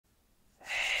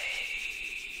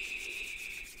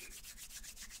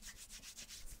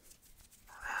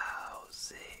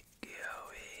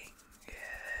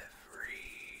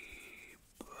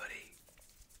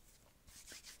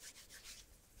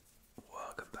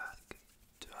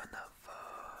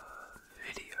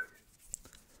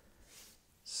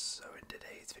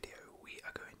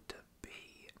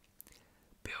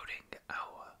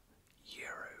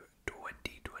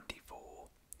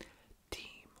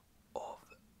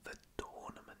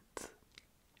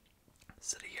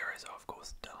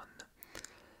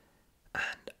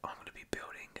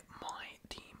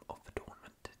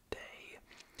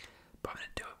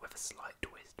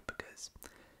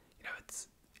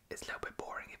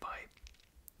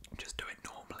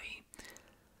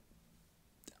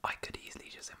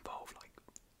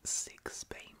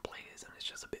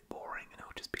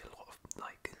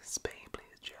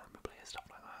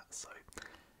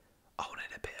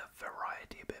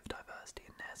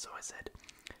So I said,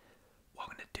 what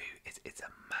I'm going to do is it's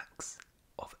a max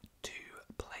of 2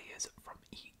 players from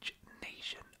each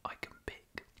nation I can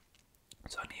pick.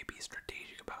 So I need to be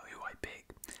strategic about who I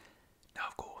pick. Now,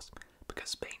 of course,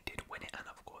 because Spain did win it and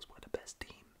of course we're the best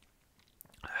team,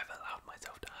 I have allowed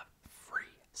myself to have 3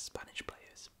 Spanish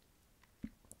players.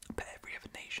 But every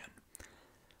other nation,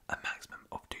 a maximum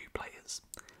of 2 players.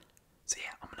 So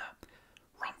yeah, I'm going to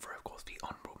run through, of course, the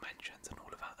honourable mentions and all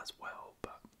of that as well.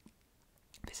 But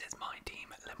this is my team.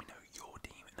 Let me know your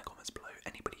team in the comments below.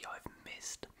 Anybody I've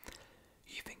missed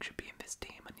you think should be in this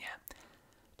team? And yeah,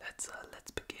 let's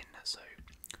begin. So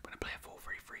I'm going to play a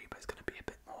 4-3-3, but it's going to be a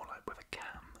bit more like with a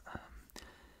cam.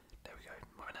 There we go.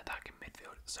 We're an attacking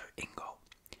midfield. So in goal,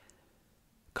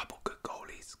 couple good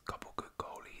goalies.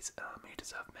 Who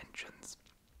deserve mentions.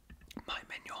 Mike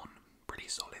Mignon, pretty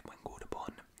solid when called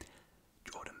upon.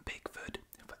 Jordan Pickford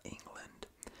for England.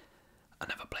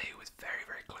 Another player who was very,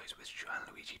 very close was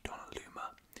Gianluigi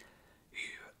Donnarumma,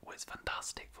 who was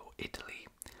fantastic for Italy.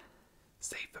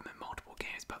 Saved them in multiple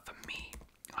games, but for me,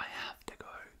 I have to go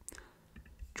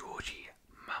Georgi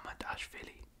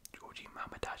Mamadashvili.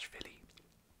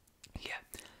 Yeah,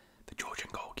 the Georgian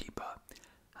goalkeeper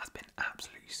has been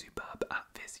absolutely superb at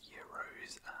this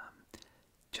Euros.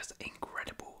 Just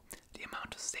incredible the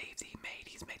amount of saves he made.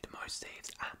 He's made the most saves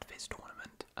at this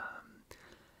tournament.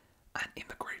 And in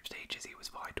the group stages, he was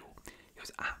vital. He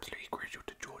was absolutely crucial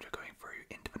to Georgia going through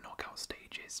into the knockout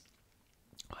stages.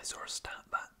 I saw a stat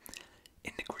that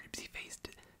in the groups he faced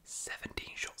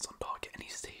 17 shots on target and he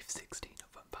saved 16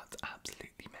 of them. That's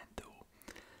absolutely mental.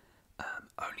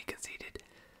 Only conceded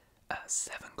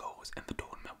 7 goals in the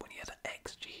tournament when he had an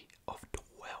XG of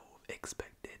 12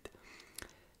 expected.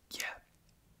 Yeah,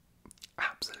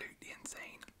 absolutely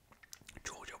insane.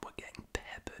 Georgia were getting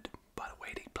peppered by the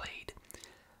way they played.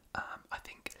 I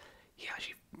think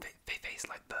they faced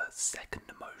like the second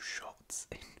most shots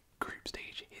in group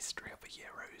stage history of the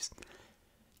Euros.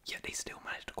 Yet they still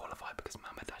managed to qualify because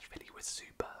Mamadashvili was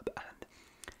superb, and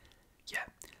yeah,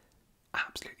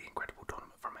 absolutely incredible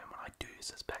tournament from him. And I do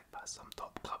suspect that some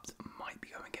top clubs might be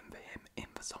going in for him in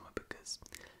the summer because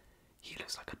he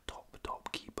looks like a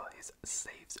top keeper. His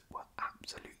saves were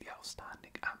absolutely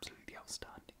outstanding.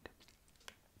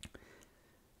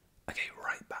 Okay,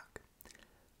 right back.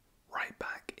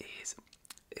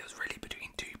 It was really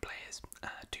between 2 players.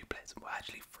 2 players, well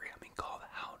actually 3. I mean, Carver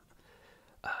Hound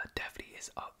definitely is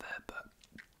up there, but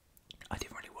I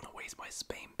didn't really want to waste my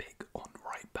Spain pick on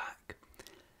right back.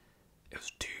 It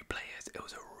was 2 players. It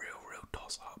was a real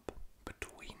toss up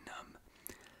between them.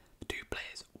 The 2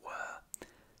 players were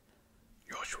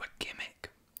Joshua Kimmich,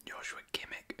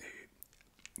 who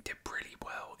did pretty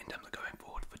well in terms of going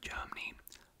forward for Germany.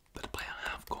 But the player I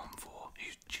have gone for,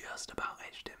 who's just about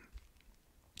edged him,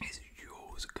 is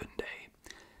Jules Koundé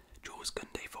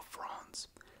for France.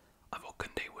 I thought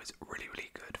Koundé was really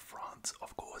good. France,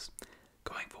 of course,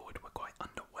 going forward were quite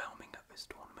underwhelming at this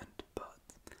tournament, but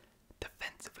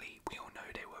defensively, we all know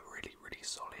they were really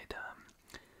solid.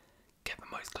 Kept the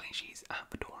most clean sheets at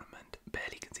the tournament,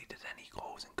 barely conceded any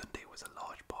goals, and Koundé was a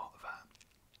large part of that.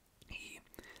 He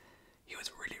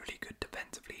was really good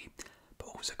defensively, but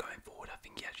also going forward, I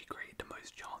think he actually created the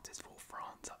most chances for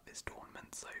France at this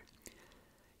tournament, so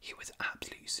he was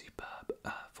absolutely superb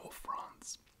for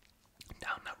France.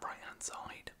 Down that right hand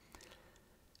side,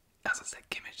 as I said,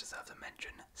 Kimmich deserves a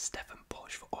mention. Stefan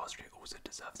Posch for Austria also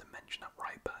deserves a mention at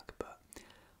right back, but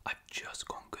I've just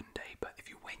gone Koundé. But if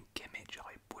you went Kimmich,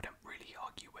 I wouldn't really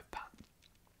argue with that.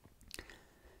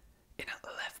 In at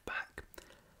left back,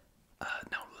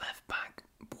 now left back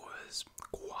was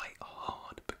quite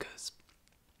hard because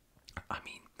I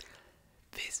mean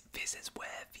this is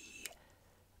where the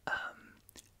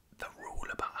rule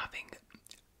about having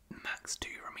max 2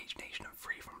 from each nation and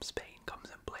 3 from Spain comes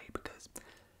in play, because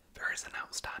there is an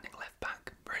outstanding left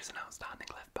back.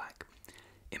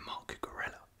 In Marc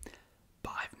Cucurella,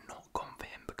 but I've not gone for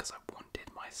him because I wanted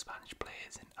my Spanish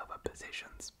players in other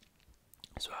positions,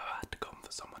 so I had to go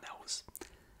for someone else.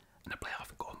 And the player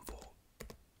I've gone for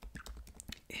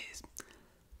is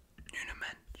Nuno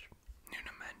Mendes.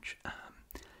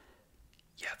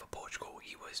 Yeah, for Portugal,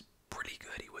 he was pretty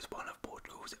good. He was one of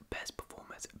Portugal's best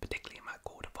performers, particularly in that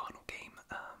quarter-final game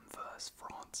versus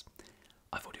France.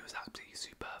 I thought he was absolutely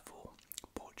superb for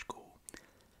Portugal.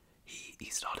 He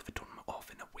started the tournament off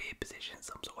in a weird position,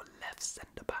 some sort of left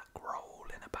centre-back role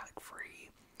in a back 3.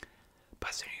 But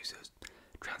as soon as he was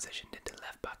transitioned into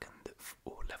left back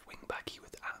or left wing back, he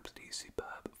was absolutely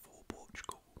superb for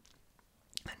Portugal.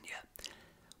 And yeah,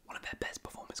 one of their best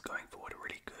performers going forward,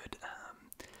 really good.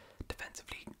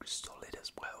 Defensively solid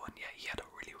as well, and yeah, he had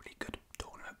a really good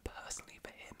tournament personally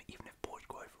for him, even if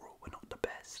Portugal overall were not the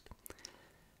best.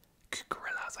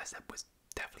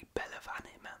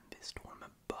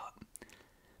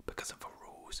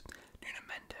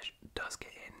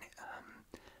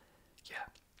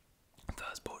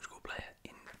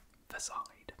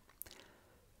 aside.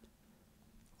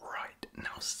 Right,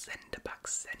 now centre back.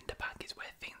 Centre back is where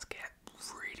things get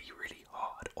really, really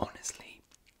hard. Honestly,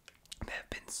 there have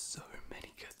been so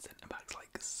many good centre backs,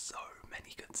 like so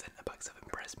many good centre backs have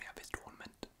impressed me at this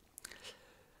tournament.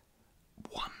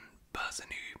 One person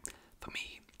who, for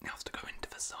me, has to go into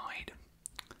the side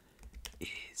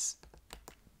is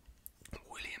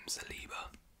William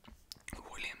Saliba.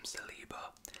 William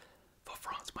Saliba for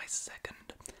France, my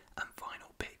second and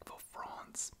final pick for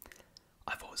France.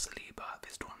 I thought Saliba at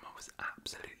this tournament was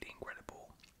absolutely incredible.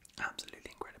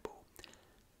 Absolutely incredible.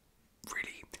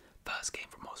 Really, first game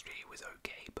from Austria he was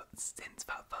okay, but since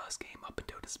that first game up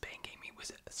until the Spain game he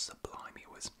was sublime. He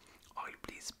was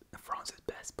arguably France's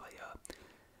best player.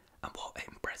 And what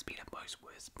impressed me the most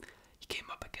was he came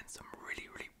up against some really,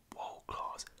 really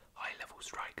world-class, high-level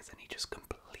strikers and he just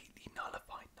completely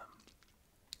nullified them.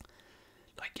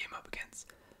 Like, came up against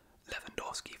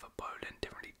Lewandowski for Poland,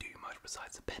 didn't really do much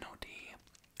besides a penalty.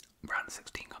 Round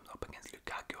 16 comes up against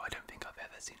Lukaku. I don't think I've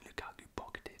ever seen Lukaku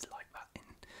pocketed like that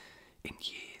in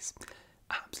years.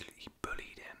 Absolutely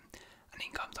bullied him. And he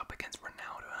comes up against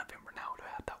Ronaldo, and I think Ronaldo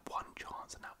had that one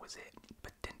chance and that was it,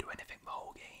 but didn't do anything the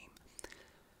whole game.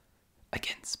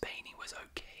 Against Spain he was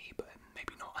okay, but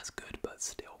maybe not as good, but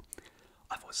still.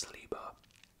 I thought Saliba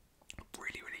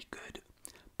really, really good.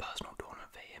 Personal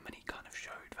tournament for him, and he kind of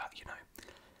showed that, you know,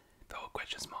 there were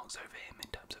question marks over him in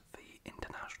terms of the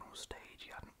international stage.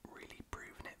 He hadn't really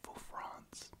proven it for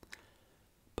France.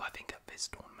 But I think at this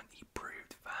tournament he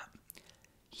proved that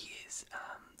he is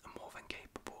more than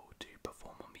capable to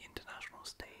perform on the international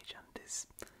stage, and is,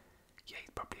 yeah,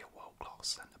 he's probably a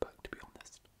world-class centre-back, to be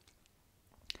honest.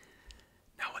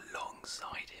 Now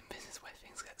alongside him, this is where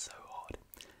things get so hard.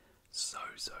 So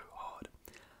hard.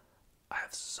 I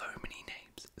have so many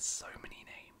names, so many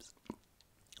names.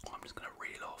 I'm just going to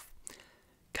reel off.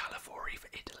 Calafori for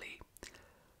Italy.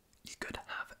 You could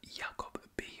have Jakob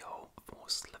Biel for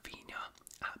Slovenia.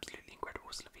 Absolutely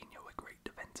incredible. Slovenia were great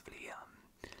defensively,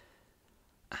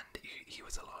 and he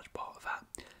was a large part of that.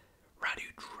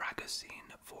 Radu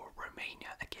Dragusin for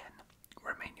Romania again.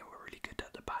 Romania were really good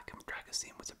at the back, and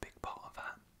Dragusin was a big part of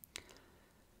that.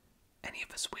 Any of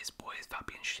the Swiss boys,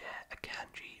 Fabian Schär,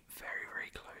 Akanji, very, very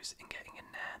close in getting in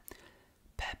there.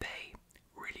 Pepe,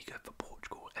 really good for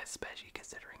Portugal, especially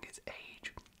considering his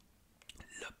age.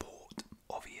 Laporte,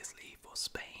 obviously, for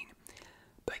Spain.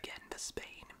 But again, the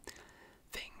Spain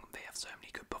thing, they have so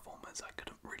many good performers, I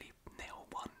couldn't really nail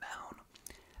one down.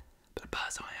 But the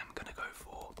person I am going to go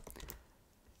for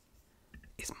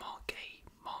is Mark Gay.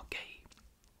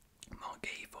 Mark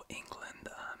Gay for England.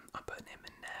 I'm putting him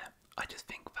in there. I just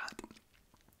think that,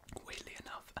 weirdly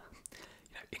enough,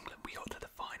 you know, England, we got to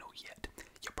the final, yet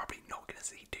you're probably not going to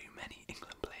see too many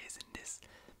England players in this,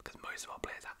 because most of our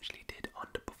players actually did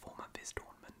underperform at this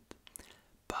tournament.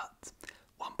 But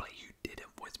one player who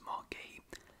didn't was Mark Gay.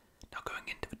 Now going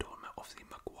into the tournament, obviously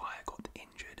Maguire got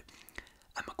injured,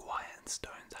 and Maguire and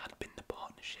Stones had been the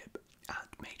partnership at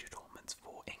major tournaments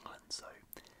for England, so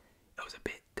it was a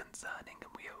bit concerning,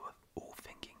 and we were all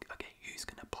thinking, okay, who's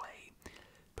going to play?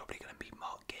 Probably going to be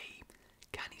Mark Gay.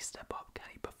 Can he step up? Can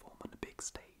he perform on the big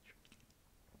stage?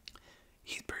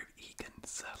 He's proved he can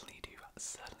certainly do that.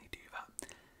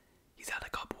 He's had a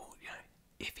couple, you know,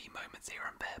 iffy moments here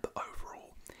and there, but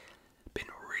overall, been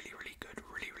really, really good,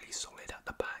 really, really solid at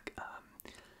the back.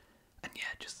 And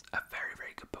yeah, just a very,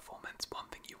 very good performance. One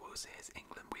thing you will say is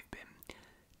England, we've been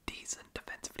decent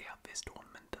defensively at this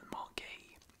tournament, and Mark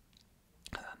Gay,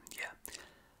 yeah,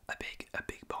 a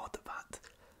big part of that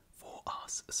for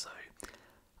us. So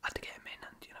I had to get him in,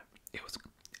 and you know,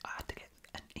 I had to get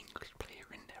an English player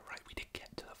in there, right? We did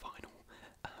get to the final,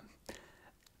 and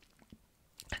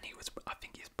I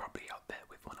think he's probably up there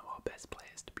with one of our best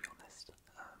players, to be honest.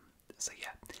 So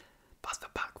yeah, that's the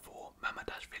back four: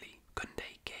 Mamadashvili,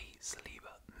 Koundé, Gay,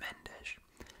 Saliba, Mendes.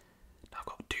 Now I've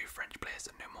got 2 French players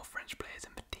and no more French players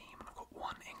in the team, and I've got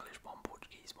 1 English, 1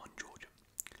 Portuguese, 1 Georgian.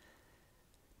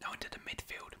 Now into the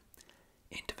midfield.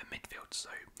 So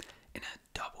in a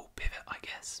double pivot, I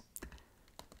guess,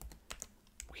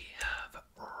 we have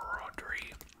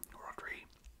Rodri,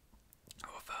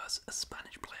 our first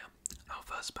Spanish player,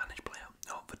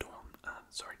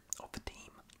 of the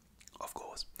team, of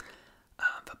course,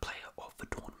 the player of the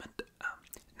tournament.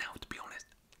 Now, to be honest,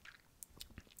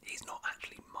 he's not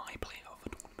actually my player of the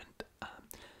tournament.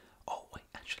 Oh wait,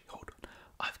 actually, hold on,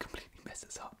 I've completely messed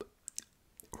this up.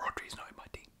 Rodri's not in my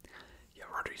team. Yeah,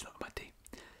 Rodri's not in my team.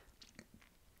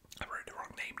 I wrote the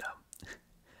wrong name down.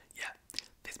 Yeah,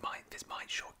 this might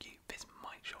shock you.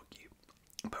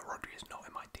 But Rodri is not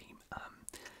in my team.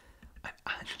 I've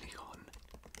actually gone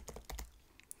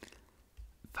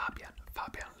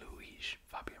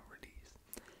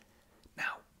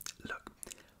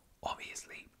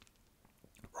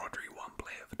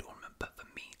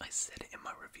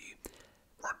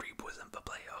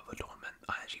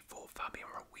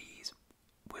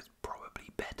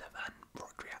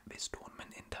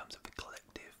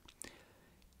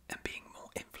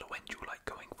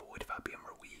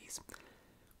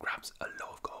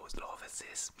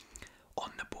Ruiz.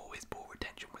 On the ball, his ball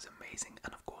retention was amazing,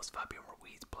 and of course Fabian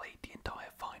Ruiz played the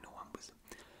entire final and was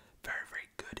very, very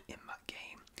good in that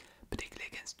game, particularly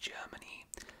against Germany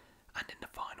and in the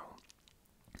final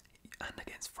and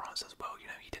against France as well. You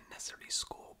know, he didn't necessarily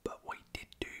score, but what he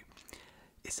did do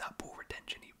is that ball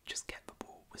retention. He just kept the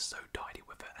ball, was so tidy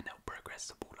with it, and helped progress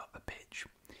the ball up the pitch.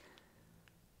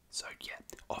 So yeah,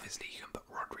 obviously you can put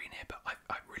Rodri in here, but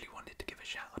I really wanted to give a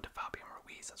shout out to Fabian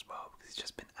Ruiz as well, because he's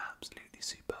just been absolutely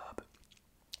superb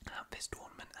at this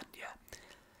tournament. And yeah,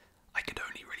 I could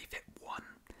only really fit one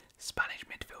Spanish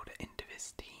midfielder into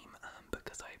this team,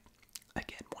 because I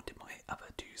again wanted my other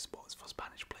two spots for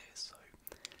Spanish players. So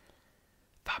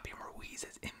Fabian Ruiz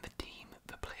is in the team.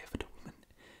 The player of the tournament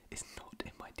is not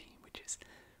in my team, which is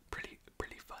pretty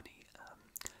funny.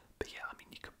 But yeah, I mean,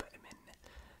 you could put him in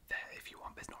there if you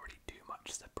want. There's not really too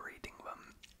much separating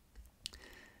them.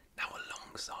 Now,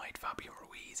 alongside Fabian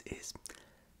Ruiz is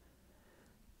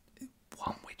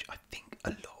one which I think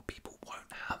a lot of people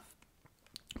won't have,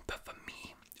 but for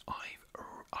me,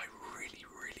 I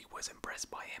really was impressed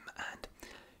by him, and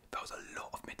there was a lot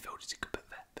of midfielders you could put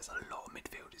there. There's a lot of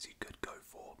midfielders you could go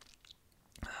for.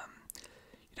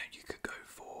 You know, you could go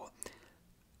for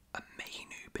a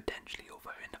Mainu potentially,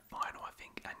 although in the final I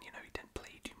think, and you know, he didn't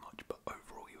play too much, but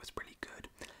overall he was pretty good.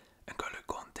 And N'Golo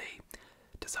Kanté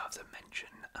deserves a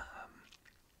mention,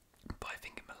 but I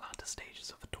think in the latter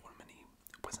stages of the tournament he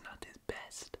wasn't at his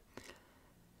best.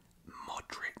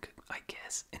 Modric, I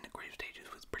guess, in the group stages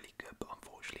was pretty good, but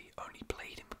unfortunately only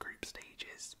played in the group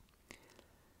stages.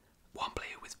 One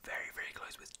player who was very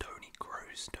close was Toni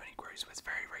Kroos. Toni Kroos was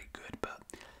very good, but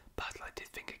personally I did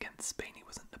think against Spain he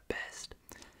wasn't the best.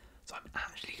 So I'm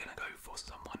actually going to go for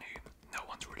someone who no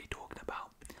one's really talking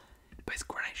about, but it's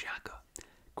Granit Xhaka.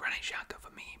 Granit Xhaka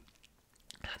for me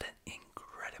had an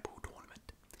incredible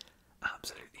tournament.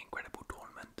 Absolutely incredible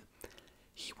tournament.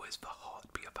 He was the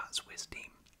heartbeat of that Swiss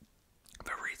team.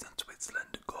 The reason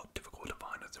Switzerland got to the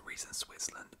quarterfinals, the reason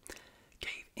Switzerland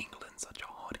gave England such a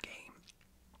hard game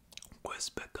was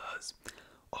because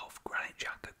of Granit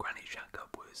Xhaka. Granit Xhaka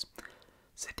was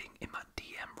sitting in that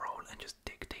DM role and just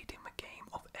dictating the game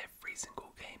of every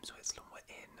single game Switzerland were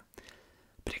in.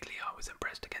 Particularly I was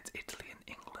impressed against Italy and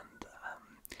England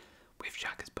with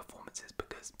Xhaka's performances,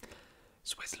 because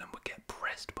Switzerland would get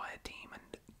pressed by a team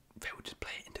and they would just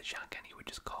play it into Xhaka and he would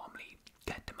just calmly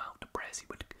get them out to press. He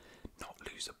would not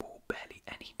lose the ball barely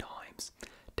any times.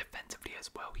 Defensively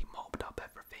as well, he mopped up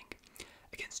everything.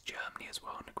 Against Germany as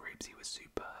well in the groups, he was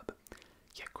superb.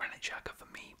 Yeah, Granit Xhaka for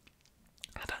me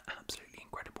had an absolutely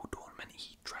incredible tournament.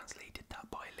 He translated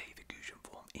that by Leverkusen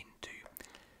form into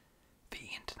the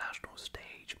international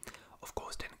stage. Of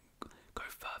course, didn't go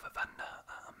further than the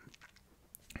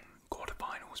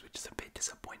quarterfinals, which is a bit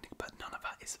disappointing, but none of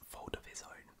that is a fault of his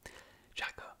own.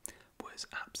 Xhaka was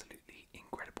absolutely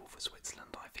incredible for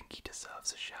Switzerland. I think he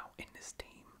deserves a shout in this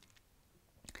team.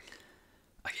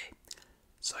 Okay,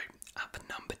 so at the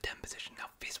number 10 position, now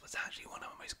this was actually one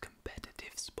of the most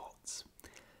competitive spots.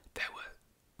 There were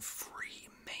 3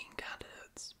 main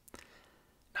candidates.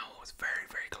 Now I was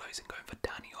very close in going for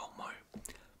Dani Olmo,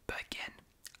 but again,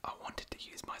 I wanted to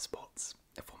use my spots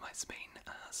for my main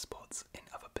spots in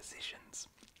other positions.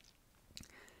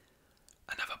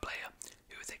 Another player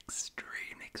who was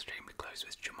extremely close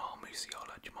was Jamal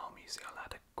Musiala. Jamal Musiala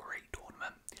had a great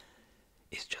tournament.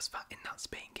 It's just that in that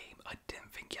Spain game, I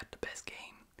didn't think he had the best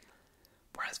game.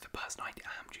 Whereas the person I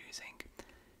am choosing,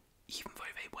 even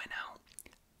though they went out,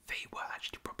 they were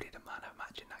actually probably the man of the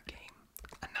match in that game.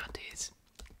 And that is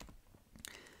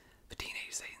the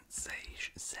teenage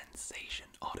sensation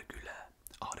Arda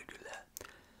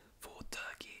for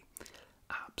Turkey.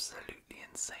 Absolutely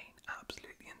insane.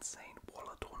 What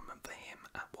a tournament for him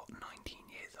at 19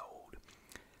 years old.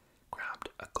 Grabbed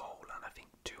a goal and I think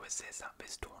 2 assists at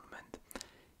this tournament.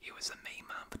 He was the main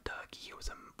man for Turkey. He was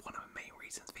one of the main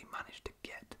reasons they managed to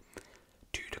get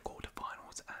to the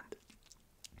quarterfinals, and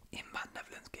in that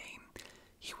Netherlands game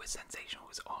he was sensational.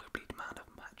 He was arguably the man of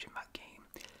the match in that game.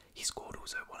 He scored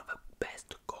also one of the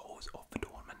best goals of the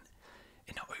tournament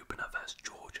in the opener versus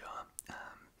Georgia,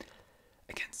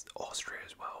 against Austria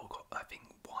as well. Got I think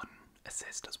 1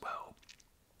 assist as well,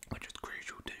 which was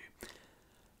crucial to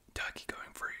Turkey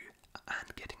going through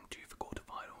and getting to the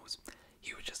quarterfinals.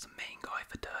 He was just the main guy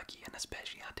for Turkey, and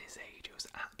especially at his age, it was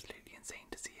absolutely insane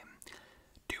to see him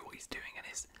do what he's doing. And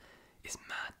it's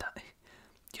mad that,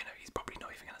 you know, he's probably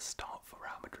not even going to start for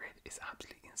Real Madrid. It's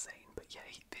absolutely insane. But yeah,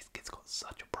 this kid's got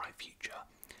such a bright future.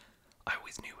 I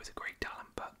always knew he was a great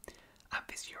talent, but at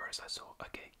this Euros I saw,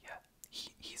 okay, yeah,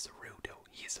 he's the real deal.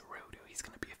 He's the real deal. He's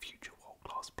going to be a future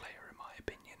world-class player in my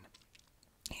opinion.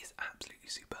 He's absolutely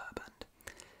superb, and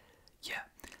yeah,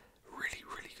 really,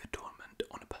 really good tournament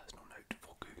on a personal note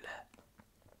for Goulet.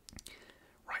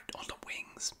 Right, on the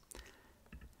wings.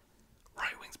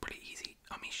 Right wing's pretty easy.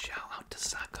 I mean, shout out to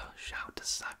Saka,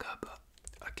 but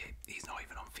okay, he's not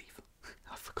even on FIFA.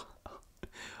 I forgot.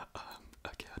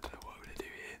 Okay, I don't know what I'm gonna do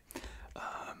here.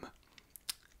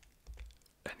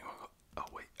 Anyone got, oh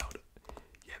wait, hold on.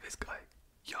 Yeah, this guy,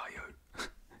 Yayo.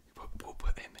 we'll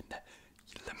put him in there.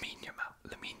 Lamine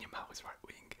Yamal is right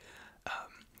wing.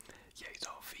 Yeah, he's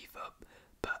not on FIFA,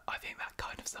 but I think that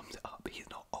kind of sums it up. He's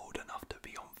not old enough to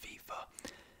be on FIFA,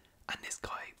 and this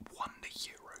guy won the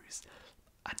Euros,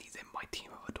 and he's in my team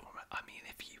of a tournament. I mean,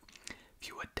 if you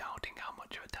were doubting how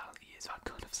much of a talent he is, that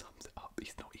kind of sums it up.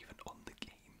 He's not even on the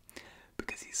game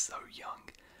because he's so young.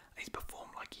 And he's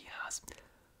performed like he has.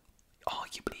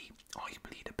 Arguably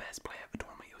the best player of the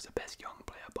tournament. He was the best young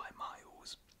player by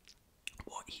miles.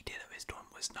 What he did at this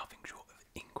tournament was nothing short of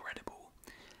incredible.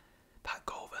 That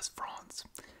goal versus France,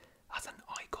 that's an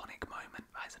iconic moment.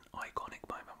 That is an iconic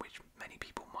moment which many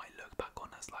people might look back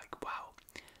on as like, wow.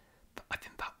 But I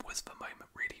think that was the moment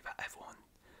really that everyone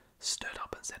stood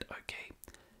up and said, okay,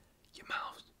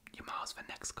 Yamal's the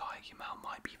next guy. Yamal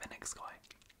might be the next guy.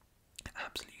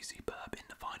 Absolutely superb in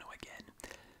the final again.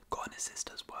 Got an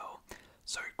assist as well.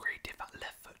 So creative. That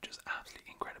left foot just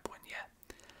absolutely incredible. And yeah,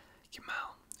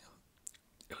 Yamal,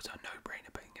 it was a no-brainer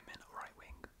putting him in at right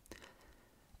wing.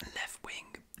 Left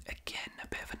wing, again, a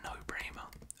bit of a no-brainer.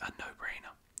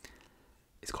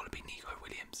 It's got to be Nico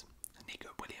Williams. Nico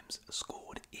Williams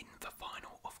scored in the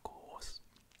final, of course.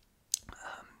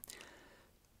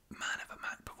 Man of the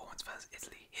match performance versus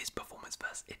Italy. His performance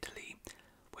versus Italy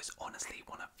was honestly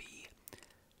one of the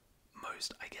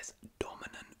most, I guess,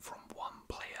 dominant from one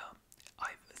player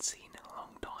I've seen in a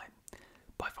long time.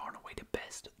 By far and away the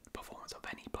best performance of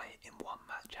any player in one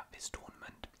match at this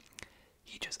tournament.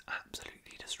 He just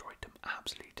absolutely destroyed them,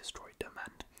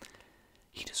 and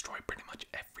he destroyed pretty much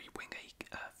every winger,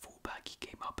 fullback he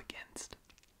came up against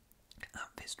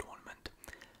at this tournament.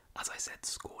 As I said,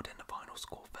 scored in the final,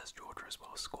 scored versus Georgia as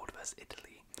well, scored versus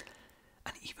Italy,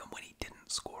 and even when he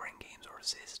didn't score in games or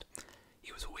assist,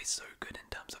 he was always so good in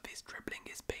terms of his dribbling,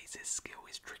 his pace, his skill,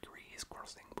 his trickery, his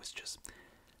crossing was just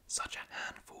such a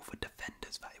handful for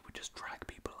defenders that it would just drag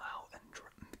people out and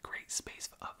create space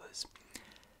for others.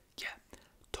 Yeah,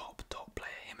 top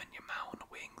player, him and Yamal on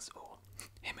the wings, or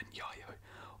him and Yayo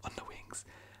on the wings.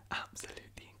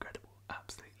 Absolutely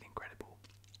incredible,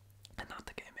 and not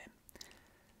to get him in.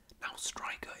 Now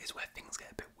striker is where things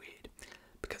get a bit weird,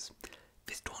 because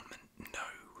this tournament, no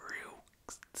real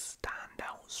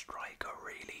standout striker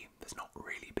really. There's not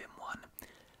really been one.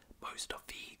 Most of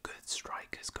the good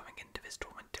strikers going into this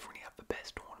tournament didn't really have the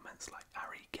best tournaments, like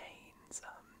Harry Kane's,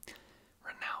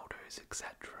 Ronaldo's,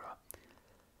 etc.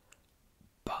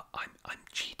 But I'm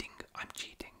cheating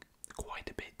quite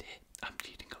a bit here. I'm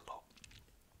cheating a lot.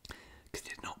 Because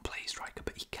he did not play striker,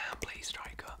 but he can play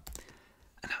striker.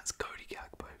 And that's Cody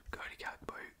Gakpo. Cody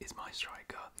Gakpo is my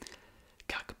striker.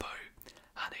 Gakpo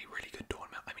had a really good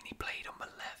tournament. I mean, he played on the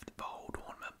left the whole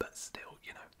tournament, but still,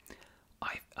 you know,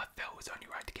 I felt it was only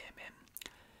right to get him in.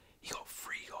 He got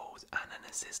 3 goals and an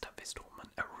assist at this tournament.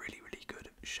 A really, really good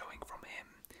showing from him.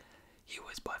 He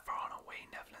was by far and away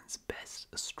Netherlands' best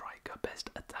striker, best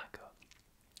attacker,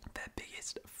 their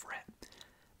biggest threat,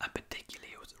 and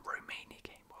particularly it was the Romania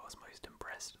game where I was most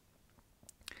impressed,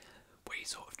 where he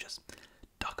sort of just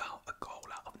dug out a goal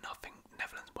out of nothing.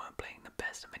 Netherlands weren't playing the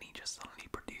best, and then he just suddenly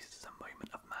produces a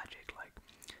moment of magic. Like,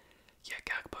 yeah,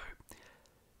 Gakpo,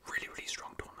 really, really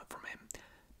strong tournament from him.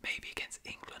 Maybe against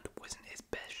England wasn't his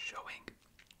best showing,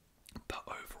 but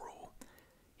overall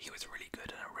he was really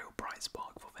good and a real bright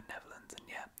spark for the Netherlands. And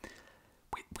yeah,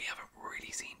 we haven't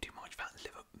really seen too much that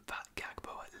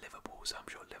Gakpo at Liverpool, so I'm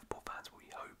sure Liverpool fans will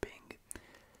be hoping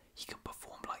he can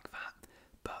perform like that.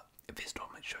 But this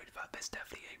tournament showed that there's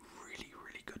definitely a really,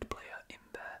 really good player in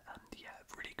there, and yeah,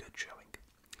 really good showing.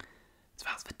 So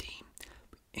that's the team.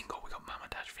 In goal we got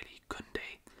Mamadashvili,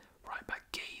 Koundé, right back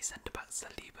Gay, centre back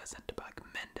Saliba, centre back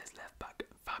Mendes, left back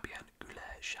Fabian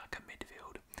Goulet, Xhaka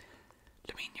midfield,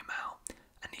 Lamine Yamal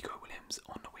and Nico Williams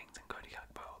on the wings, and Cody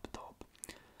Gakpo up top.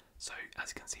 So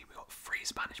as you can see, we got 3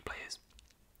 Spanish players,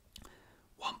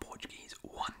 1 Portuguese,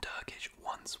 1 Turkish,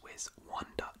 1 Swiss, 1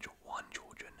 Dutch, 1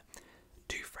 Georgian,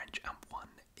 2 French and 1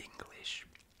 English.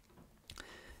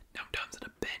 Now in terms of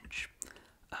the bench,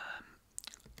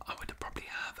 I would probably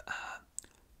have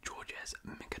Georges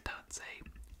Mikatadze.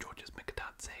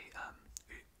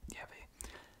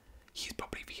 He's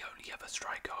probably the only other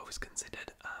striker I was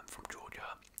considered from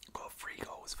Georgia. Got 3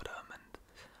 goals for them, and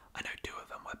I know 2 of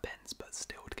them were pens, but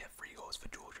still to get 3 goals for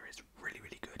Georgia is really,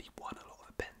 really good. He won a lot of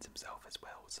the pens himself as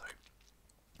well, so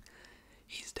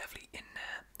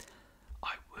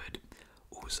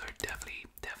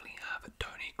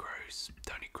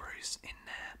Bruce in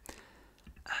there,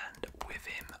 and with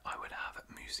him I would have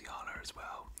Musiala as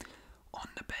well. On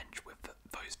the bench with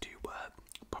those two were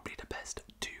probably the best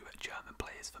two German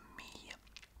players for me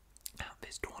at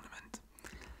this tournament.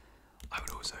 I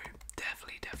would also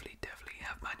definitely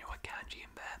have Manuel Akanji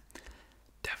in there.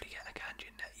 Definitely get Akanji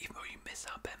in there, even though you miss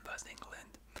out Ben versus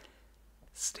England.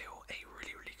 Still a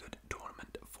really good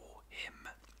tournament for him.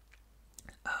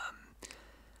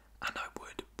 And I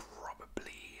would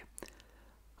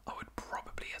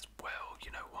probably as well,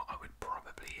 you know what, I would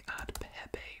probably add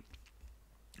Pepe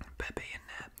in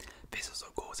there. This is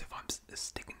of course if I'm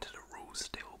sticking to the rules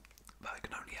still, but I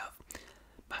can only have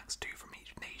max 2 from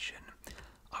each nation.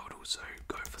 I would also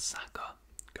go for Saka,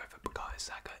 go for Bukayo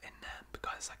Saka in there.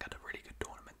 Bukayo Saka had a really good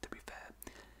tournament, to be fair.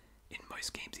 In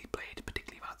most games he played,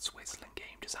 particularly that Switzerland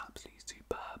game, just absolutely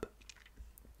superb.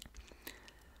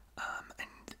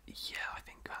 And yeah, I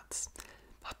think that's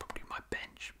probably my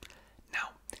bench. Now,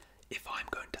 if I'm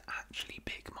going to actually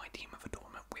pick my team of a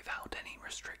tournament without any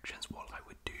restrictions, what I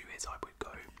would do is I would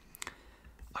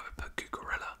put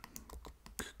Cucurella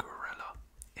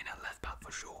in a left back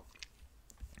for sure.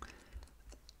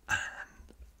 And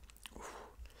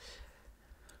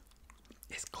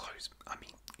it's close. I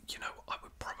mean, you know, I'll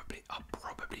probably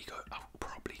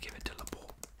give it to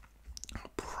Laporte.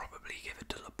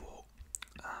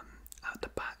 At the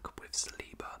back with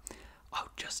Saliba. I'll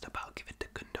just about give it to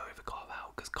Gundo over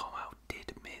Carvalho, because Carvalho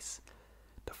did miss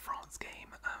the France game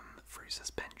through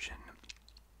suspension.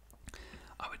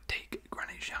 I would take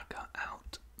Granit Xhaka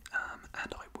out,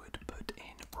 and I would put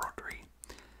in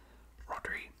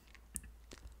Rodri,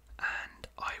 and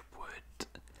I would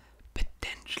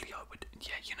potentially,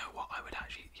 you know what, I would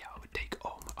take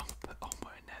Olmo. I'll put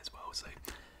Olmo in there as well. So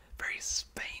very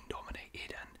Spain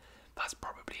dominated, and that's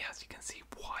probably, as you can see,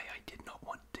 why I did not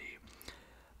want to.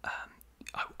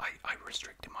 I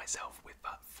restricted myself with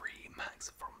that 3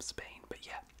 max from Spain, but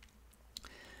yeah,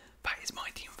 that is my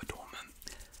team for tournament.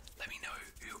 Let me know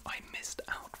who I missed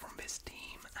out from this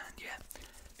team, and yeah,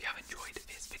 if you have enjoyed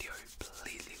this video,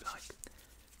 please leave a like,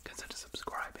 consider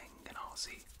subscribing, and I'll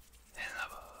see you in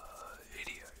another